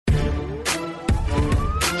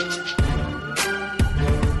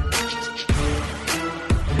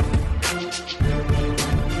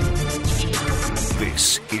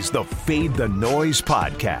the Fade the Noise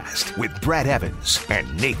podcast with Brad Evans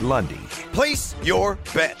and Nate Lundy. Place your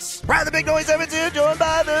bets. Brad the Big Noise Evans here, joined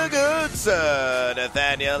by the good sir,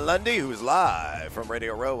 Nathaniel Lundy, who's live from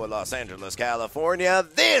Radio Row in Los Angeles, California.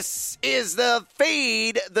 This is the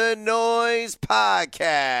Fade the Noise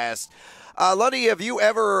podcast. Lundy, have you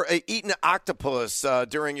ever eaten octopus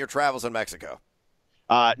during your travels in Mexico?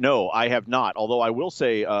 No, I have not. Although I will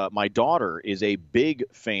say my daughter is a big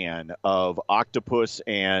fan of octopus,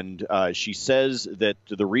 and she says that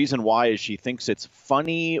the reason why is she thinks it's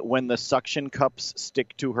funny when the suction cups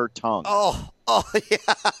stick to her tongue. Oh, yeah.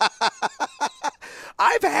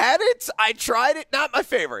 I've had it. I tried it. Not my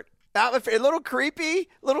favorite. Not my favorite. A little creepy,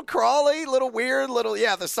 little crawly, little weird,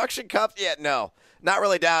 the suction cup. Yeah, no. Not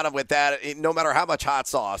really down with that, no matter how much hot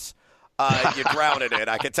sauce you drown it in.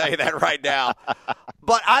 I can tell you that right now.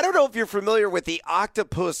 But I don't know if you're familiar with the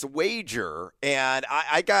octopus wager, and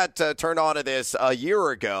I got turned on to this a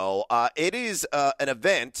year ago. It is an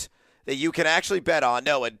event that you can actually bet on.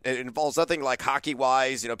 No, it involves nothing like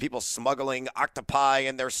hockey-wise, people smuggling octopi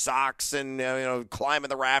in their socks and, climbing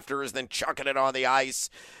the rafters, then chucking it on the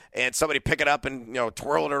ice, and somebody pick it up and,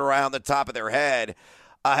 twirling it around the top of their head.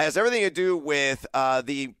 Has everything to do with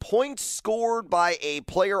the points scored by a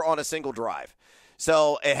player on a single drive.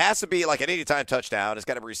 So it has to be like an anytime touchdown. It's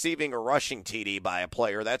got a receiving or rushing TD by a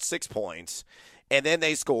player. That's 6 points. And then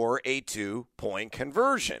they score a 2-point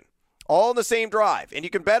conversion. All in the same drive. And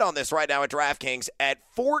you can bet on this right now at DraftKings at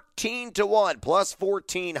 14-1 plus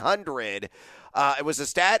 1,400. It was a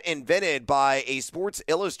stat invented by a Sports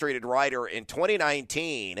Illustrated writer in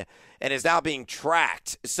 2019 and is now being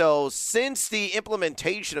tracked. So since the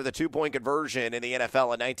implementation of the 2-point conversion in the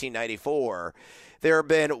NFL in 1994, there have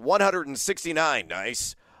been 169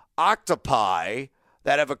 octopi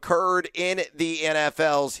that have occurred in the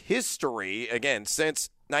NFL's history, again,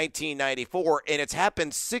 since 1994, and it's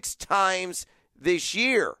happened 6 times this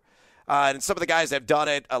year. And some of the guys have done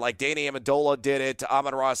it, like Danny Amendola did it,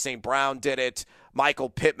 Amon-Ra St. Brown did it, Michael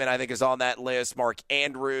Pittman, I think, is on that list, Mark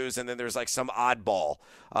Andrews, and then there's like some oddball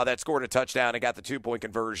that scored a touchdown and got the 2-point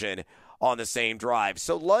conversion on the same drive.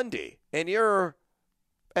 So, Lundy, in your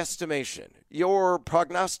estimation, your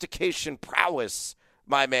prognostication prowess,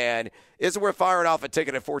 my man, is it worth firing off a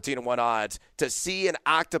ticket at 14-1 odds to see an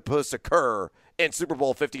octopus occur in Super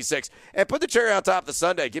Bowl 56? And put the cherry on top of the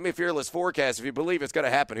sundae. Give me a fearless forecast. If you believe it's going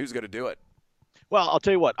to happen, who's going to do it? Well, I'll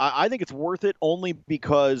tell you what, I think it's worth it only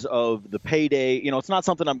because of the payday. It's not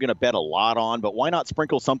something I'm going to bet a lot on, but why not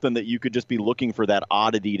sprinkle something that you could just be looking for that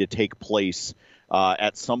oddity to take place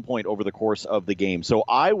at some point over the course of the game. So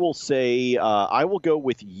I will say I will go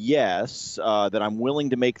with yes, that I'm willing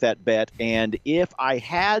to make that bet. And if I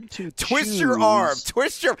had to twist your arm,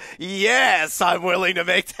 yes, I'm willing to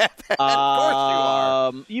make that bet. Of course you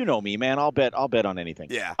are. You know me, man. I'll bet on anything.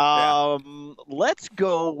 Yeah. Let's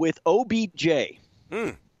go with OBJ.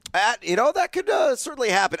 That could certainly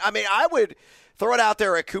happen. I mean, I would throw it out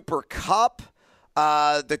there at Cooper Kupp.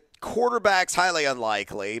 The quarterback's highly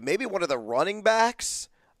unlikely. Maybe one of the running backs.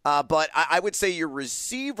 But I would say your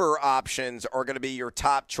receiver options are going to be your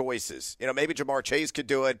top choices. Maybe Jamar Chase could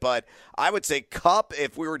do it, but I would say Kupp,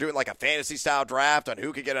 if we were doing like a fantasy-style draft on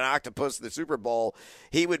who could get an octopus in the Super Bowl,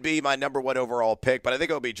 he would be my number 1 overall pick. But I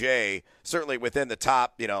think OBJ, certainly within the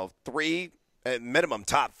top 3, minimum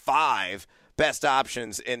top 5 best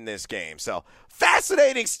options in this game. So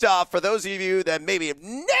fascinating stuff for those of you that maybe have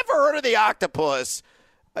never heard of the octopus.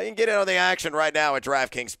 You can get in on the action right now at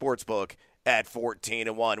DraftKings Sportsbook at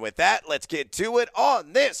 14-1. With that, let's get to it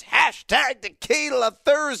on this #Tequila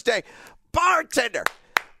Thursday. Bartender,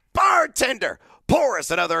 pour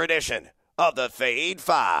us another edition of the Fade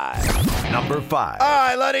 5. Number 5. All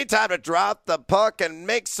right, Lenny, time to drop the puck and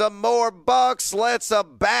make some more bucks. Let's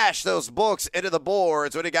bash those books into the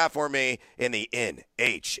boards. What do you got for me in the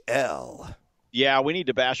NHL? Yeah, we need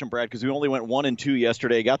to bash them, Brad, because we only went 1-2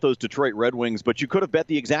 yesterday. Got those Detroit Red Wings, but you could have bet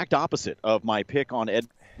the exact opposite of my pick on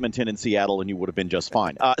Edmonton and Seattle, and you would have been just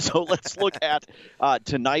fine. So let's look at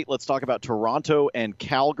tonight. Let's talk about Toronto and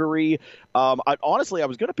Calgary. Honestly, I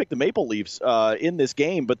was going to pick the Maple Leafs in this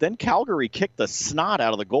game, but then Calgary kicked the snot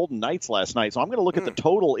out of the Golden Knights last night, so I'm going to look at the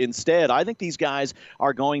total instead. I think these guys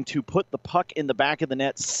are going to put the puck in the back of the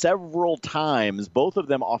net several times. Both of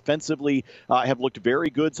them offensively have looked very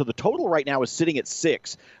good, so the total right now is sitting at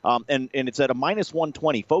 6, and it's at a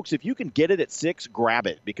 -120. Folks, if you can get it at 6, grab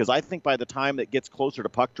it, because I think by the time it gets closer to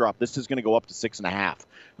puck puck drop, this is going to go up to 6.5.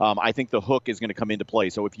 I think the hook is going to come into play.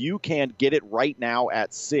 So if you can get it right now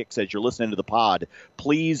at 6 as you're listening to the pod,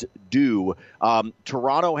 please do.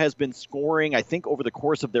 Toronto has been scoring, I think, over the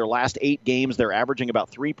course of their last 8 games. They're averaging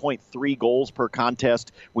about 3.3 goals per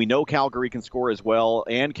contest. We know Calgary can score as well,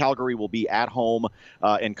 and Calgary will be at home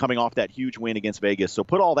and coming off that huge win against Vegas. So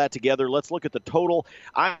put all that together. Let's look at the total.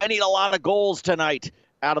 I need a lot of goals tonight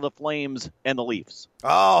out of the Flames and the Leafs.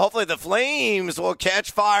 Oh, hopefully the Flames will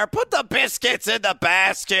catch fire. Put the biscuits in the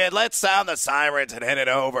basket. Let's sound the sirens and head it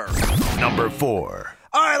over. Number 4.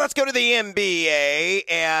 All right, let's go to the NBA,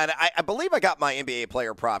 and I believe I got my NBA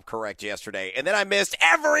player prop correct yesterday, and then I missed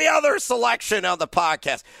every other selection on the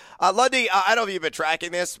podcast. Lundy, I don't know if you've been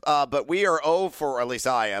tracking this, but we are 0 for, or at least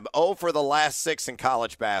I am, 0 for the last 6 in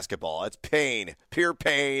college basketball. It's pain, pure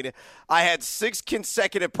pain. I had 6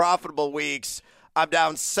 consecutive profitable weeks. I'm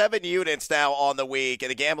down 7 units now on the week,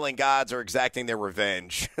 and the gambling gods are exacting their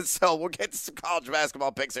revenge. So we'll get to some college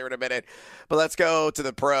basketball picks here in a minute, but let's go to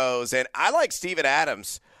the pros. And I like Steven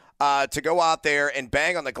Adams to go out there and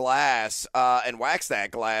bang on the glass and wax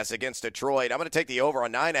that glass against Detroit. I'm going to take the over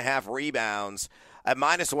on 9.5 rebounds at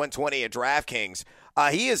 -120 at DraftKings.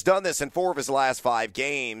 He has done this in 4 of his last 5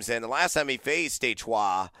 games, and the last time he faced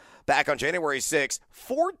Detroit back on January 6th,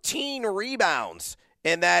 14 rebounds.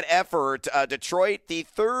 In that effort, Detroit, the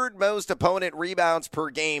 3rd most opponent rebounds per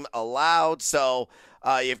game allowed. So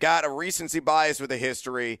you've got a recency bias with the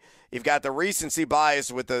history. You've got the recency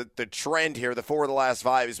bias with the trend here. The 4 of the last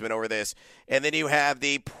 5 has been over this. And then you have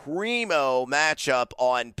the primo matchup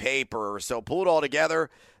on paper. So pull it all together.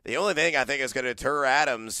 The only thing I think is going to deter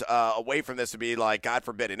Adams away from this would be, like, God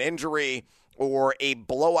forbid, an injury or a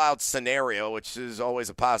blowout scenario, which is always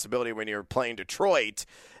a possibility when you're playing Detroit,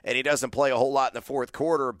 and he doesn't play a whole lot in the 4th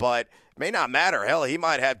quarter, but it may not matter. Hell, he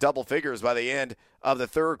might have double figures by the end of the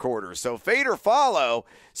 3rd quarter. So fade or follow,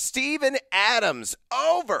 Steven Adams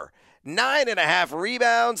over 9.5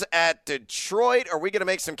 rebounds at Detroit. Are we going to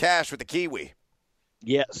make some cash with the Kiwi?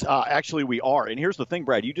 Yes, actually we are. And here's the thing,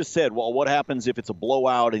 Brad. You just said, well, what happens if it's a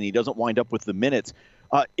blowout and he doesn't wind up with the minutes?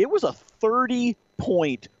 It was a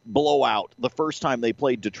 30-point blowout the first time they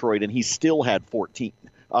played Detroit, and he still had 14.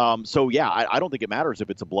 So, yeah, I don't think it matters if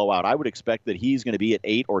it's a blowout. I would expect that he's going to be at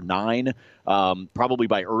 8 or 9, probably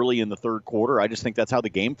by early in the 3rd quarter. I just think that's how the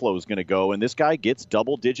game flow is going to go. And this guy gets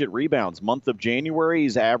double-digit rebounds. Month of January,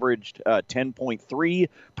 he's averaged 10.3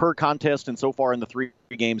 per contest, and so far in the 3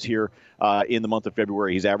 games here in the month of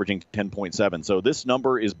February, he's averaging 10.7. So this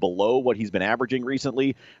number is below what he's been averaging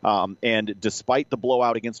recently. And despite the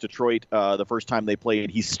blowout against Detroit the first time they played,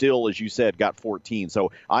 he still, as you said, got 14.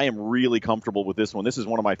 So I am really comfortable with this one. This is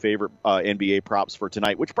one of my favorite NBA props for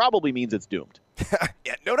tonight, which probably means it's doomed.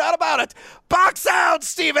 Yeah, no doubt about it. Box out,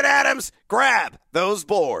 Steven Adams. Grab those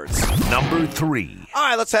boards. Number 3. All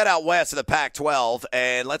right, let's head out west to the Pac-12,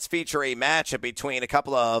 and let's feature a matchup between a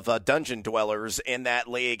couple of dungeon dwellers in that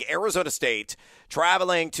league. Arizona State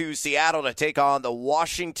traveling to Seattle to take on the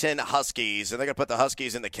Washington Huskies, and they're going to put the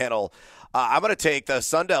Huskies in the kennel. I'm going to take the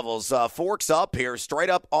Sun Devils forks up here, straight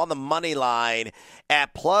up on the money line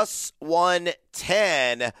at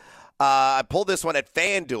 +110. I pulled this one at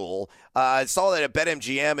FanDuel. I saw that at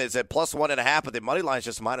BetMGM is at +1.5, but the money line is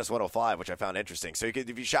just -105, which I found interesting. So you could,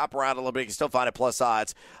 if you shop around a little bit, you can still find it plus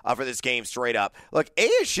odds for this game straight up. Look,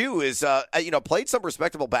 ASU is played some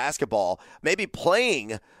respectable basketball, maybe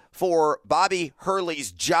playing for Bobby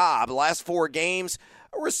Hurley's job. The last 4 games,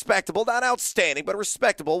 respectable, not outstanding, but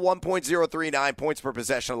respectable. 1.039 points per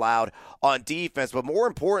possession allowed on defense, but more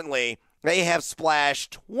importantly, they have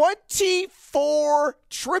splashed 24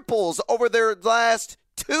 triples over their last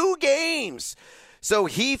 2 games. So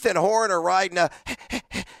Heath and Horn are riding a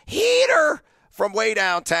heater from way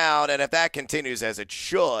downtown, and if that continues as it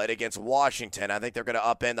should against Washington, I think they're going to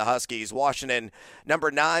upend the Huskies. Washington,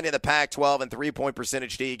 number 9 in the Pac-12 in three-point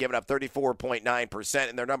percentage D, giving up 34.9%,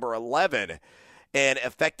 and they're number 11 in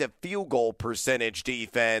effective field goal percentage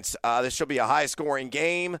defense. This should be a high-scoring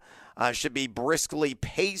game. Should be briskly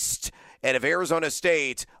paced. And if Arizona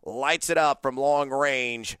State lights it up from long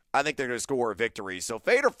range, I think they're going to score a victory. So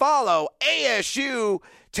fade or follow, ASU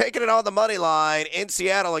taking it on the money line in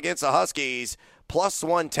Seattle against the Huskies,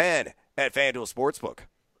 +110 at FanDuel Sportsbook.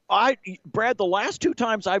 Brad, the last 2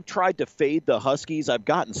 times I've tried to fade the Huskies, I've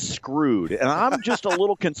gotten screwed. And I'm just a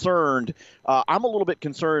little concerned. I'm a little bit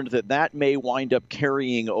concerned that may wind up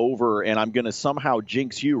carrying over, and I'm going to somehow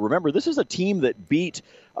jinx you. Remember, this is a team that beat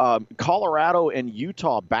Colorado and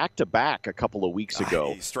Utah back-to-back a couple of weeks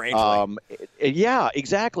ago. Strangely. Yeah,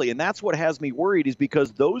 exactly. And that's what has me worried, is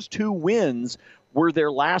because those 2 wins were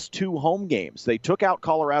their last 2 home games. They took out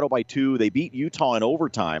Colorado by 2. They beat Utah in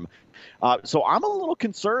overtime. So I'm a little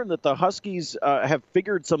concerned that the Huskies have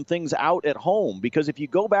figured some things out at home, because if you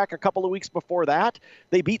go back a couple of weeks before that,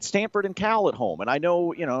 they beat Stanford and Cal at home. And I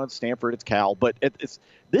know, it's Stanford, it's Cal, but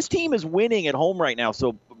this team is winning at home right now.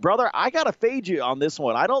 So, brother, I got to fade you on this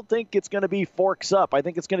one. I don't think it's going to be forks up. I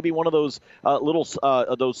think it's going to be one of those those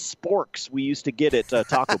sporks we used to get at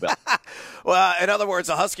Taco Bell. Well, in other words,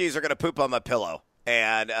 the Huskies are going to poop on my pillow.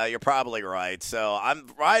 And you're probably right. So I'm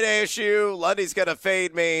right, ASU. Lundy's going to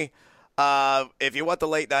fade me. If you want the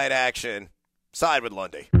late night action, side with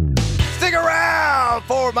Lundy. Stick around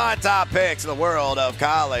for my top picks in the world of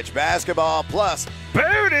college basketball, plus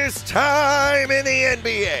bonus time in the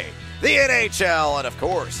NBA, the NHL, and, of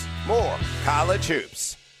course, more college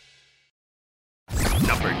hoops.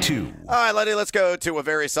 Number 2. All right, Lundy, let's go to a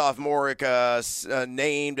very sophomoric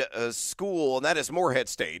named school, and that is Morehead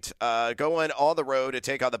State, going on the road to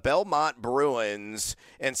take on the Belmont Bruins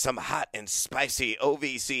in some hot and spicy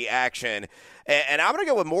OVC action. And I'm going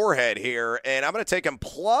to go with Morehead here, and I'm going to take them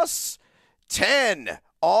plus 10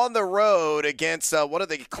 on the road against one of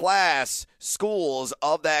the class schools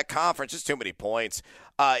of that conference. Just too many points.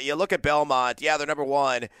 You look at Belmont, yeah, they're number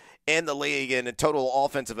 1 in the league in total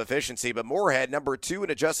offensive efficiency, but Morehead, number 2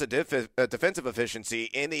 in adjusted defensive efficiency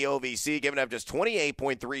in the OVC, giving up just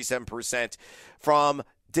 28.37% from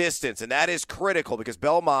distance. And that is critical because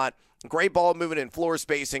Belmont, great ball movement and floor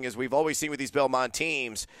spacing, as we've always seen with these Belmont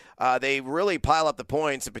teams. They really pile up the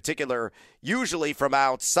points, in particular, usually from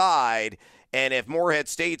outside. And if Morehead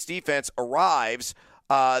State's defense arrives,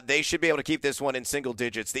 they should be able to keep this one in single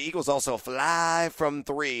digits. The Eagles also fly from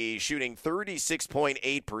 3, shooting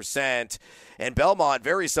 36.8%. And Belmont,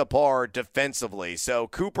 very subpar defensively. So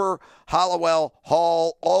Cooper, Hollowell,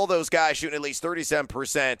 Hall, all those guys shooting at least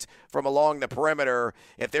 37% from along the perimeter.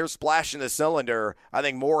 If they're splashing the cylinder, I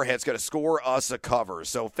think Morehead's going to score us a cover.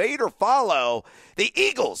 So fade or follow the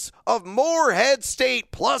Eagles of Morehead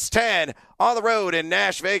State plus 10 on the road in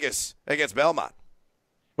Nash Vegas against Belmont.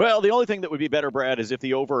 Well, the only thing that would be better, Brad, is if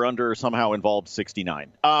the over-under somehow involved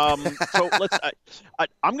 69. So I'm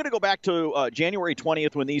going to go back to January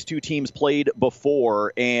 20th when these two teams played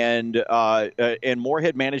before, and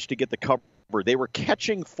Morehead managed to get the cover. They were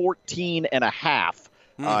catching 14.5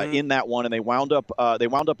 in that one, and they wound up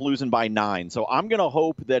losing by 9. So I'm going to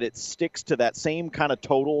hope that it sticks to that same kind of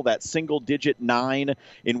total, that single-digit 9.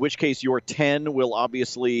 In which case, your 10 will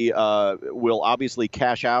obviously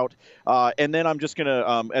cash out. And then I'm just going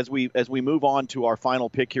to, as we move on to our final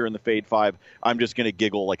pick here in the Fade 5, I'm just going to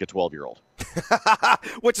giggle like a 12-year-old.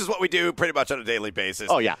 Which is what we do pretty much on a daily basis.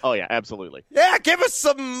 Oh yeah, absolutely. Yeah, give us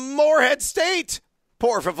some Morehead State.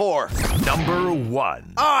 Por favor. Number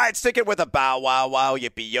 1. All right, sticking with a bow, wow, wow,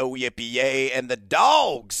 yippee-yo, yippee-yay, and the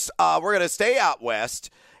Dogs. We're going to stay out west,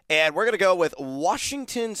 and we're going to go with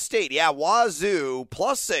Washington State. Yeah, Wazoo,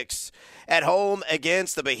 plus 6 at home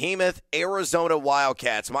against the behemoth Arizona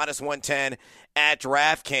Wildcats, minus 110 at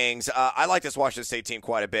DraftKings. I like this Washington State team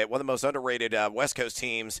quite a bit. One of the most underrated West Coast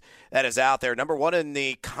teams that is out there. Number 1 in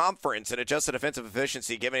the conference in adjusted defensive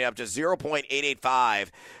efficiency, giving up just 0.885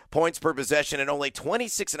 points per possession and only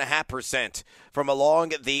 26.5% from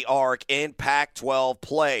along the arc in Pac-12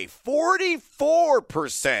 play.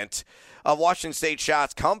 44% of Washington State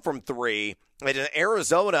shots come from 3. And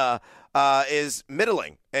Arizona is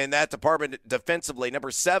middling in that department defensively,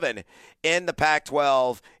 number 7 in the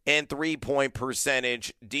Pac-12 in 3-point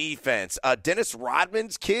percentage defense. Dennis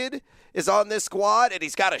Rodman's kid is on this squad, and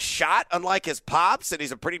he's got a shot unlike his pops, and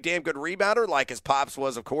he's a pretty damn good rebounder like his pops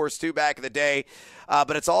was, of course, too, back in the day.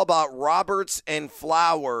 But it's all about Roberts and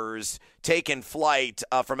Flowers taking flight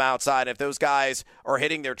from outside. If those guys are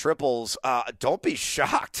hitting their triples, don't be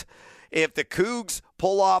shocked if the Cougs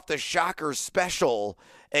pull off the shocker special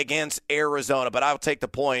against Arizona. But I'll take the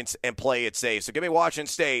points and play it safe. So give me Washington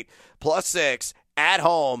State plus 6 at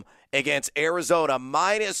home against Arizona,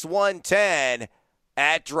 minus 110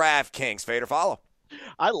 at DraftKings. Fade or follow?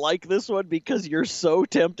 I like this one because you're so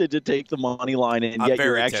tempted to take the money line, and yet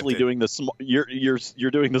you're actually doing the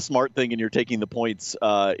you're doing the smart thing, and you're taking the points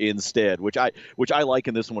instead, which I like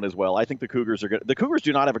in this one as well. I think the Cougars are good. The Cougars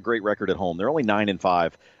do not have a great record at home. They're only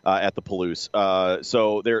 9-5 at the Palouse,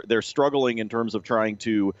 so they're struggling in terms of trying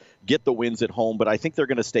to get the wins at home. But I think they're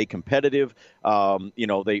going to stay competitive.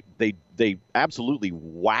 They absolutely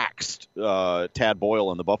waxed Tad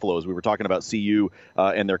Boyle and the Buffaloes. We were talking about CU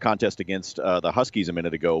and their contest against the Huskies a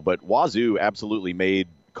minute ago, but Wazoo absolutely made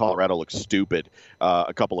Colorado look stupid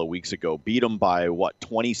a couple of weeks ago. Beat them by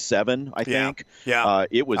 27, I think. Yeah. I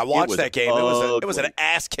watched that game. It was an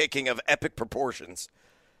ass kicking of epic proportions.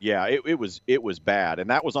 Yeah, it was bad, and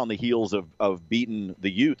that was on the heels of beating the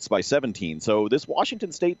Utes by 17. So this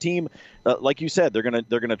Washington State team, like you said, they're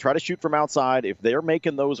gonna try to shoot from outside. If they're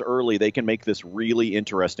making those early, they can make this really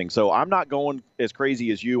interesting. So I'm not going as crazy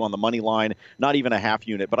as you on the money line, not even a half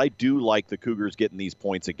unit, but I do like the Cougars getting these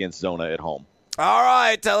points against Zona at home. All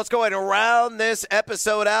right, let's go ahead and round this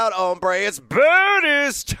episode out, hombre. It's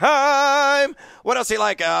bonus time. What else do you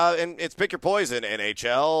like? And it's pick your poison.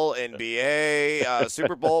 NHL, NBA,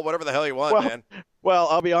 Super Bowl, whatever the hell you want, man. Well,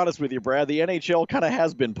 I'll be honest with you, Brad. The NHL kind of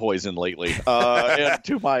has been poisoned lately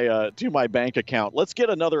to my bank account. Let's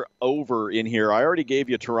get another over in here. I already gave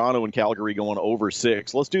you Toronto and Calgary going over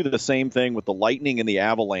 6. Let's do the same thing with the Lightning and the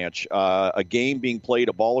Avalanche. A game being played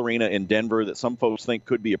at Ball Arena in Denver that some folks think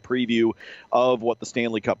could be a preview of what the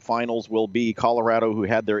Stanley Cup Finals will be. Colorado, who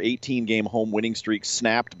had their 18-game home winning streak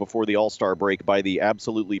snapped before the All-Star break by the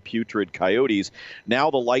absolutely putrid Coyotes.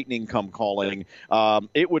 Now the Lightning come calling.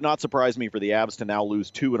 It would not surprise me for the Avs to now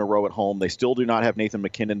lose 2 in a row at home. They still do not have Nathan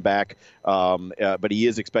McKinnon back, but he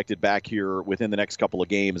is expected back here within the next couple of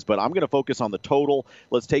games. But I'm going to focus on the total.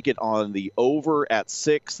 Let's take it on the over at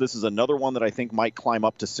 6. This is another one that I think might climb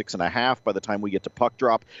up to 6.5 by the time we get to puck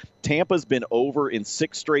drop. Tampa's been over in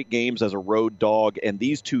 6 straight games as a road dog, and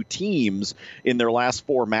these two teams in their last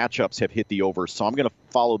 4 matchups have hit the over. So I'm going to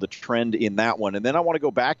follow the trend in that one. And then I want to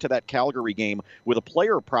go back to that Calgary game with a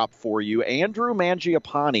player prop for you. Andrew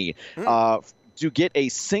Mangiapane to get a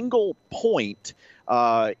single point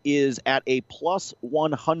is at a plus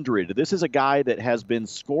 100. This is a guy that has been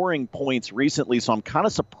scoring points recently, so I'm kind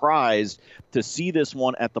of surprised to see this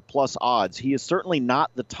one at the plus odds. He is certainly not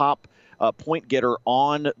the top point getter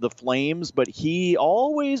on the Flames, but he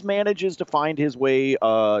always manages to find his way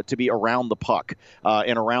to be around the puck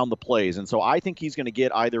and around the plays. And so I think he's going to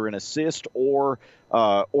get either an assist or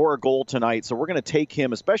a goal tonight. So we're going to take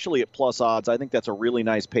him, especially at plus odds. I think that's a really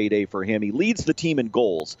nice payday for him. He leads the team in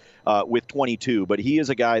goals with 22, but he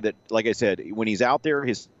is a guy that, like I said, when he's out there,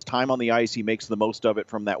 his time on the ice, he makes the most of it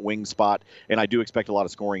from that wing spot, and I do expect a lot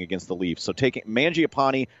of scoring against the Leafs. So taking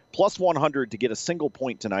Mangiapane plus 100 to get a single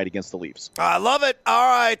point tonight against the Leafs. I love it. All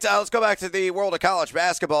right, let's go back to the world of college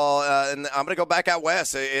basketball, and I'm going to go back out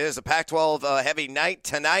west. It is a Pac-12 heavy night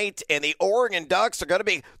tonight, and the Oregon Ducks are going to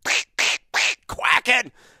be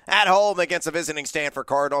quacking at home against a visiting Stanford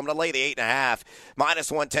Cardinal. I'm going to lay the 8.5, minus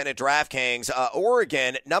 110 at DraftKings.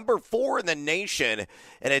 Oregon, number 4 in the nation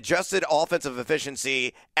in adjusted offensive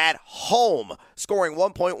efficiency at home, scoring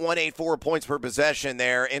 1.184 points per possession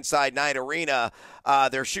there inside Knight Arena.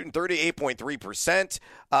 They're shooting 38.3%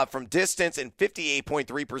 from distance and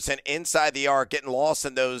 58.3% inside the arc, getting lost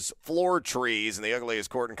in those floor trees in the ugliest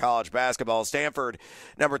court in college basketball. Stanford,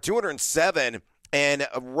 number 207 and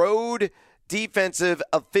road defensive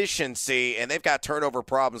efficiency, and they've got turnover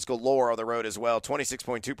problems galore on the road as well.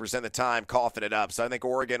 26.2% of the time, coughing it up. So I think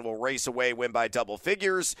Oregon will race away, win by double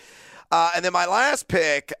figures. And then my last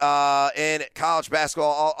pick in college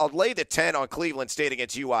basketball, I'll lay the 10 on Cleveland State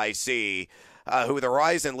against UIC, who the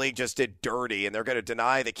Horizon League just did dirty, and they're going to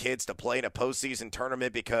deny the kids to play in a postseason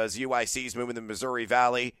tournament because UIC's moving to Missouri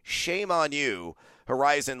Valley. Shame on you,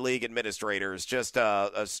 Horizon League administrators. Just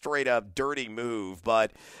a straight-up dirty move.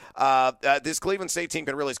 But this Cleveland State team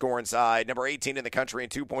can really score inside. Number 18 in the country in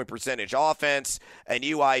two-point percentage offense. And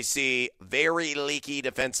UIC, very leaky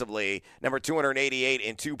defensively. Number 288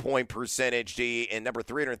 in two-point percentage D. And number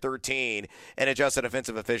 313 in adjusted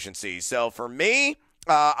offensive efficiency. So for me,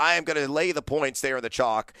 I am going to lay the points there in the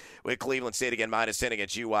chalk with Cleveland State again, minus 10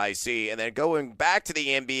 against UIC. And then going back to the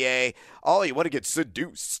NBA, you want to get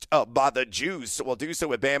seduced by the juice. We'll do so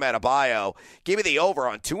with Bam Adebayo. Give me the over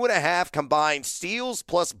on 2.5 combined steals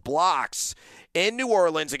plus blocks in New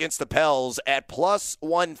Orleans against the Pels at plus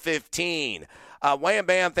 115. Wham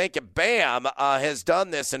Bam, thank you. Bam has done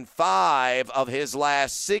this in 5 of his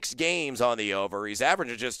last 6 games on the over. He's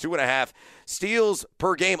averaging just 2.5 steals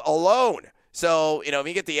per game alone. So, if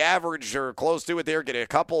you get the average or close to it there, get a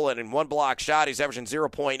couple and in one block shot, he's averaging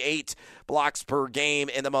 0.8 blocks per game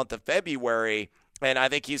in the month of February. And I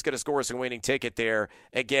think he's going to score us a winning ticket there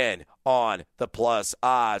again on the plus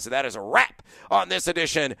odds. And that is a wrap on this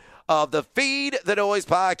edition of the Feed the Noise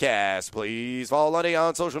podcast. Please follow Lundy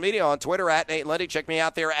on social media, on Twitter at Nate Lundy. Check me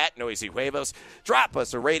out there at Noisy Huevos. Drop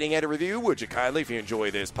us a rating and a review, would you kindly, if you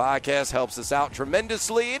enjoy this podcast. Helps us out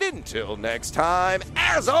tremendously. And until next time,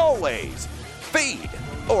 as always, feed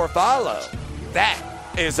or follow. That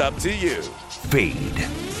is up to you. Feed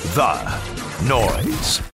the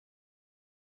Noise.